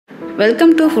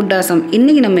Welcome to food awesome.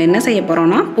 இன்றைக்கி நம்ம என்ன செய்ய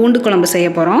போகிறோம்னா பூண்டு குழம்பு செய்ய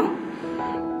போகிறோம்.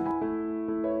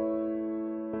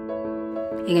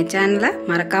 எங்கள் சேனலை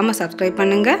மறக்காமல் சப்ஸ்கிரைப்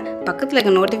பண்ணுங்கள். பக்கத்தில்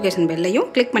இருக்க நோட்டிஃபிகேஷன் பெல்லையும்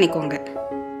கிளிக் பண்ணிக்கோங்க.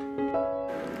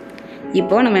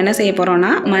 இப்போது நம்ம என்ன செய்ய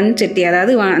போகிறோன்னா மண் சட்டி,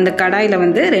 அதாவது அந்த கடாயில்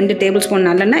 2 டேபிள் ஸ்பூன்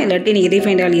நல்லெண்ணெய், இல்லாட்டி நீங்கள்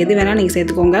ரீஃபைண்ட் ஆயில் எது வேணால் நீங்கள்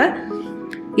சேர்த்துக்கோங்க.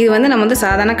 இது நம்ம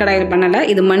சாதாரண கடாயில் பண்ணலை,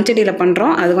 இது மண் சட்டியில்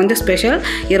பண்ணுறோம். அது ஸ்பெஷல்.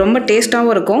 இது ரொம்ப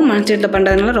டேஸ்ட்டாகவும் இருக்கும். மண் சட்டியில்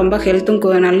பண்ணுறதுனால ரொம்ப ஹெல்த்தும்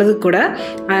நல்லது கூட.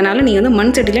 அதனால் நீங்கள்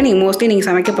மண் சட்டியில் நீங்கள் மோஸ்ட்லி நீங்கள்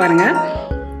சமைக்க பாருங்கள்.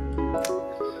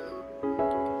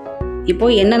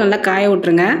 இப்போது எண்ணெய் நல்லா காய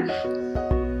விட்டுருங்க.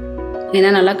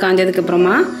 எண்ணெய் நல்லா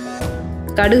காஞ்சதுக்கப்புறமா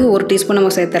கடுகு 1 டீஸ்பூன்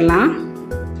நம்ம சேர்த்துடலாம்.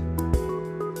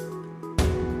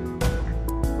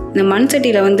 இந்த மண்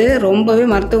சட்டியில் ரொம்பவே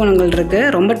மருத்துவ குணங்கள்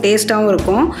இருக்குது. ரொம்ப டேஸ்ட்டாகவும்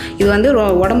இருக்கும். இது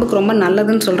உடம்புக்கு ரொம்ப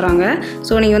நல்லதுன்னு சொல்கிறாங்க.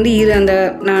 ஸோ நீங்கள் அந்த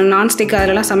நான்ஸ்டிக்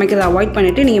அதெல்லாம் சமைக்கிறத அவாய்ட்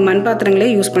பண்ணிவிட்டு நீங்கள் மண் பாத்திரங்களே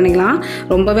யூஸ் பண்ணிக்கலாம்.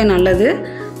 ரொம்பவே நல்லது.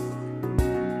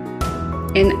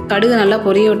 கடுகு நல்லா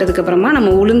பொரிய விட்டதுக்கப்புறமா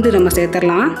நம்ம உளுந்து நம்ம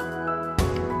சேர்த்துடலாம்.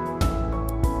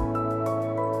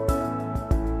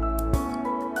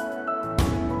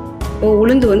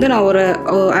 உளுந்து நான் ஒரு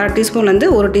அரை டீஸ்பூன்லேருந்து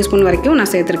 1 டீஸ்பூன் வரைக்கும்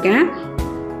நான் சேர்த்துருக்கேன்.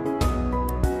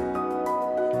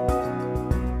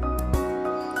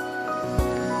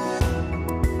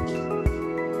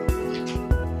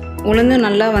 உளுந்து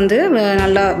நல்லா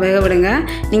நல்லா வேக விடுங்க.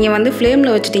 நீங்கள்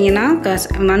ஃப்ளேமில் வச்சிட்டிங்கன்னா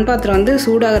மண் பாத்திரம்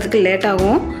சூடாகிறதுக்கு லேட்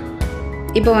ஆகும்.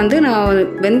 இப்போ நான்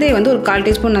வெந்தயம் ஒரு 1/4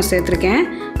 டீஸ்பூன் நான் சேர்த்துருக்கேன்.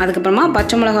 அதுக்கப்புறமா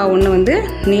பச்சை மிளகா 1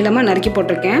 நீளமாக நறுக்கி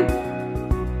போட்டிருக்கேன்.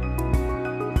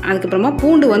 அதுக்கப்புறமா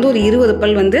பூண்டு ஒரு 20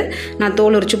 பல் நான்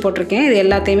தோல் உரித்து போட்டிருக்கேன். இது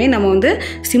எல்லாத்தையுமே நம்ம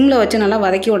சிம்மில் வச்சு நல்லா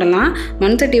வதக்கி விடலாம்.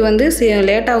 மண் சட்டி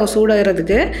லேட்டாகும்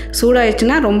சூடாகிறதுக்கு.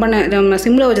 சூடாகிடுச்சுன்னா ரொம்ப நம்ம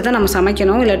சிம்மில் வச்சு தான் நம்ம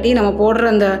சமைக்கணும். இல்லாட்டி நம்ம போடுற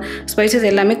அந்த ஸ்பைசஸ்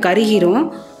எல்லாமே கருகிரும்.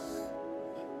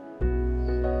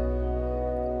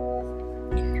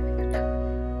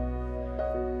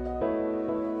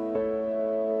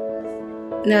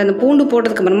 இந்த பூண்டு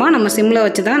போட்டதுக்கப்புறமா நம்ம சிம்மில்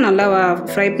வச்சு தான் நல்லா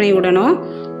ஃப்ரை பண்ணி விடணும்.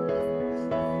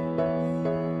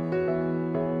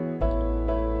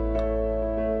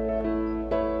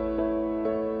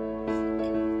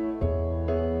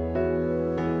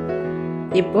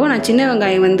 இப்போது நான் சின்ன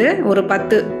வெங்காயம் ஒரு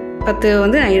 10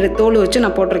 நான் தோல் வச்சு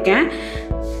நான் போட்டிருக்கேன்.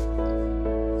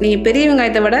 நீங்கள் பெரிய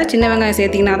வெங்காயத்தை விட சின்ன வெங்காயம்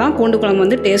சேர்த்திங்கன்னா தான் பூண்டு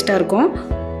குழம்பு டேஸ்ட்டாக இருக்கும்.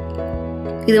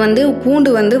 இது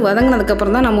பூண்டு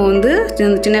வதங்கினதுக்கப்புறம் தான் நம்ம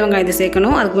சின்ன வெங்காயத்தை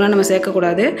சேர்க்கணும். அதுக்கு முன்னாடி நம்ம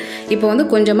சேர்க்கக்கூடாது. இப்போ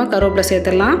கொஞ்சமாக கருவேப்பிலை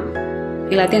சேர்த்துடலாம்.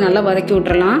 எல்லாத்தையும் நல்லா வதக்கி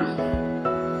விட்டுறலாம்.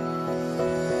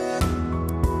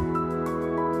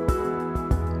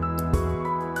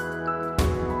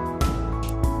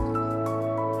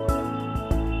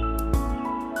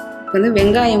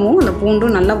 வெங்காயமும் அந்த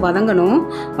பூண்டும் நல்லா வதங்கணும்.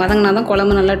 வதங்கினா தான்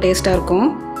குழம்பு நல்லா டேஸ்ட்டாக இருக்கும்.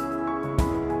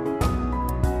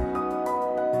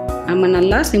 நம்ம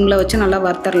நல்லா சிம்மில் வச்சு நல்லா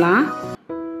வறுத்தரலாம்.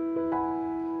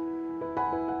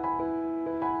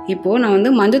 இப்போது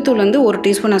நான் மஞ்சத்தூள் 1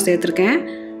 டீஸ்பூன் நான் சேர்த்துருக்கேன்.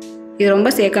 இது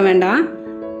ரொம்ப சேர்க்க வேண்டாம்.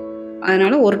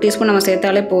 அதனால் 1 டீஸ்பூன் நம்ம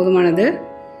சேர்த்தாலே போதுமானது.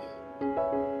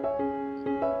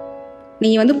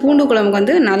 நீங்கள் பூண்டு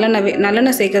குழம்புக்கு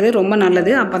நல்லெண்ணெய் சேர்க்கறது ரொம்ப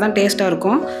நல்லது. அப்போ தான் டேஸ்ட்டாக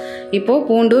இருக்கும். இப்போது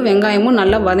பூண்டு வெங்காயமும்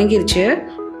நல்லா வதங்கிருச்சு.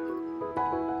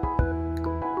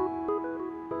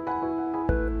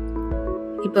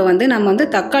 இப்போ நம்ம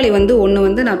தக்காளி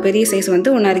 1 நான் பெரிய சைஸ்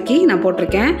நறுக்கி நான்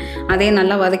போட்டிருக்கேன். அதையும்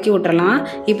நல்லா வதக்கி விட்டுறலாம்.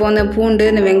 இப்போ அந்த பூண்டு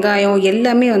இந்த வெங்காயம்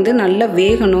எல்லாமே நல்லா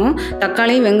வேகணும்.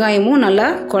 தக்காளியும் வெங்காயமும் நல்லா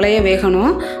குழைய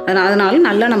வேகணும். அதனால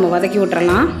நல்லா நம்ம வதக்கி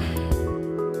விட்டுறலாம்.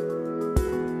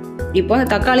 இப்போ அந்த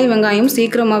தக்காளி வெங்காயம்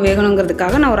சீக்கிரமாக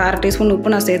வேகணுங்கிறதுக்காக நான் ஒரு 1/2 டீஸ்பூன்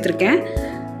உப்பு நான் சேர்த்துருக்கேன்.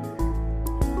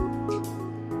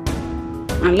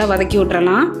 நல்லா வதக்கி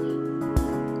விட்டுறலாம்.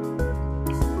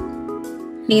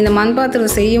 நீங்கள் இந்த மண்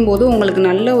பாத்திரத்தை செய்யும்போது உங்களுக்கு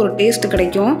நல்ல ஒரு டேஸ்ட்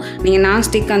கிடைக்கும். நீங்கள்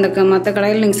நான்ஸ்டிக் அந்த மற்ற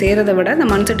கடையில் நீங்கள் செய்கிறத விட இந்த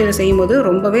மண் சட்டியில் செய்யும்போது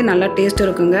ரொம்பவே நல்லா டேஸ்ட்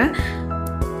இருக்குங்க.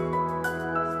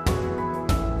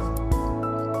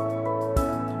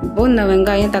 இப்போது இந்த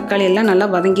வெங்காயம் தக்காளி எல்லாம் நல்லா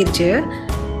வதங்கிடுச்சு.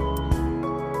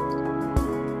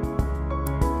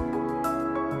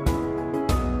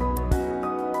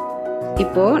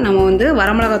 இப்போது நம்ம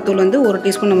வரமிளகாத்தூள் 1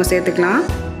 டீஸ்பூன் நம்ம சேர்த்துக்கலாம்.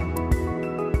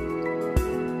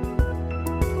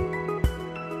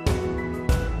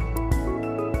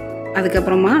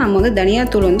 அதுக்கப்புறமா நம்ம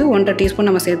தனியாத்தூள் 1/2 டீஸ்பூன்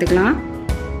நம்ம சேர்த்துக்கலாம்.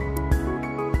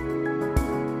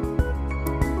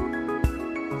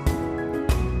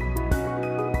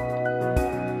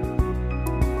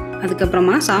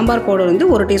 அதுக்கப்புறமா சாம்பார் பவுடர்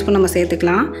 1 டீஸ்பூன் நம்ம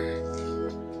சேர்த்துக்கலாம்.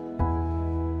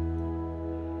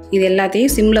 இது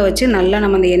எல்லாத்தையும் சிம்மில் வச்சு நல்லா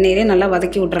நம்ம அந்த எண்ணெயிலே நல்லா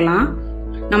வதக்கி விட்டுறலாம்.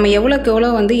 நம்ம எவ்வளோக்கு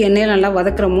எவ்வளோ எண்ணெயில் நல்லா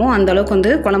வதக்குறோமோ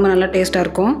அந்தளவுக்கு குழம்பு நல்லா டேஸ்ட்டாக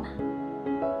இருக்கும்.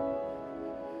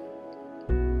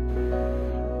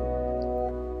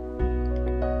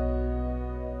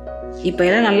 இப்போ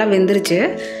எல்லாம் நல்லா வெந்துருச்சு.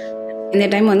 இந்த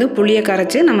டைம் வந்து புளியை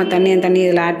கரைச்சி நம்ம தண்ணி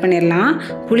இதில் ஆட் பண்ணிடலாம்.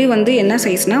 புளி வந்து என்ன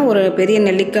சைஸ்னால் ஒரு பெரிய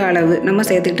நெல்லிக்காய் அளவு நம்ம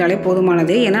சேர்த்துக்கிட்டாலே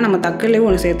போதுமானது. ஏன்னா நம்ம தக்காளியும்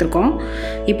ஒன்று சேர்த்துருக்கோம்.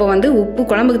 இப்போ வந்து உப்பு,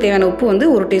 குழம்புக்கு தேவையான உப்பு வந்து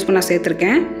 1 டீஸ்பூன் நான்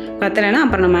சேர்த்துருக்கேன். பத்தலைன்னா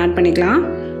அப்புறம் நம்ம ஆட் பண்ணிக்கலாம்.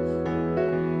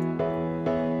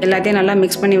 எல்லாத்தையும் நல்லா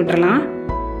மிக்ஸ் பண்ணி விட்டுறலாம்.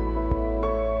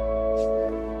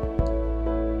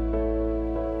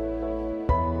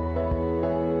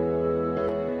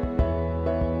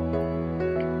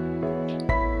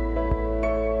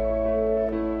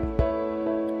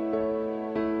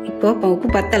 இப்போ உப்பு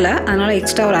பத்தலை, அதனால்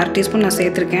எக்ஸ்ட்ரா ஒரு 1/2 டீஸ்பூன் நான்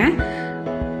சேர்த்துருக்கேன்.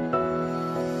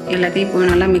 எல்லாத்தையும் இப்போ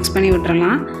நல்லா மிக்ஸ் பண்ணி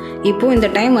விட்டுறலாம். இப்போது இந்த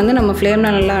டைம் வந்து நம்ம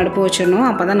ஃப்ளேமில் நல்லா அடுப்பு வச்சிடணும்.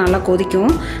 அப்போ தான் நல்லா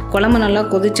கொதிக்கும். குழம்பு நல்லா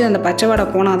கொதித்து அந்த பச்சை வடை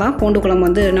போனால் தான் பூண்டு குழம்பு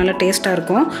வந்து நல்லா டேஸ்ட்டாக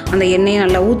இருக்கும். அந்த எண்ணெயை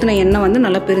நல்லா ஊற்றின எண்ணெய் வந்து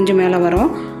நல்லா பிரிஞ்சு மேலே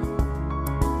வரும்.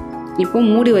 இப்போது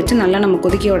மூடி வச்சு நல்லா நம்ம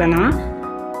கொதிக்க விடலாம்.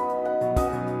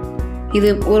 இது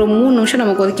ஒரு 3 நிமிஷம்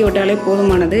நம்ம கொதிக்க விட்டாலே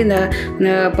போதுமானது. இந்த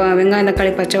வெங்காயம்,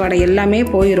 தக்காளி, பச்சை வடை எல்லாமே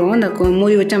போயிடும் இந்த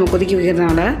மூடி வச்சு நம்ம கொதிக்க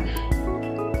வைக்கிறதுனால.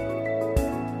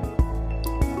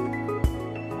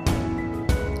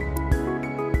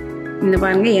 இந்த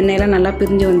பாருங்கள், எண்ணெயெல்லாம் நல்லா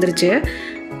பிரிஞ்சு வந்துருச்சு.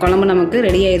 குழம்பு நமக்கு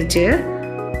ரெடி ஆயிடுச்சு.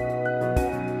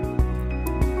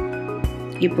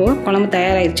 இப்போது குழம்பு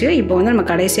தயாராகிடுச்சு. இப்போ வந்து நம்ம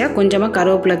கடைசியாக கொஞ்சமாக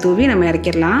கருவேப்பிலை தூவி நம்ம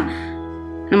இறக்கிடலாம்.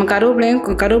 நம்ம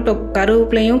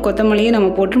கருவேப்பிலையும் கொத்தமல்லியும் நம்ம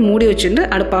போட்டு மூடி வச்சுட்டு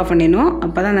அடுப்பு ஆஃப் பண்ணிடணும்.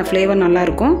 அப்போ தான் அந்த ஃப்ளேவர்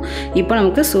நல்லாயிருக்கும். இப்போ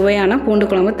நமக்கு சுவையான பூண்டு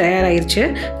குழம்பு தயாராகிடுச்சு.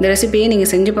 இந்த ரெசிபியை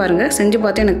நீங்கள் செஞ்சு பாருங்கள். செஞ்சு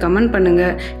பார்த்து எனக்கு கமெண்ட்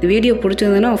பண்ணுங்கள். இந்த வீடியோ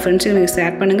பிடிச்சிருந்ததுன்னா உங்கள் ஃப்ரெண்ட்ஸுக்கு எனக்கு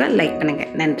ஷேர் பண்ணுங்கள், லைக்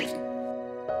பண்ணுங்கள். நன்றி.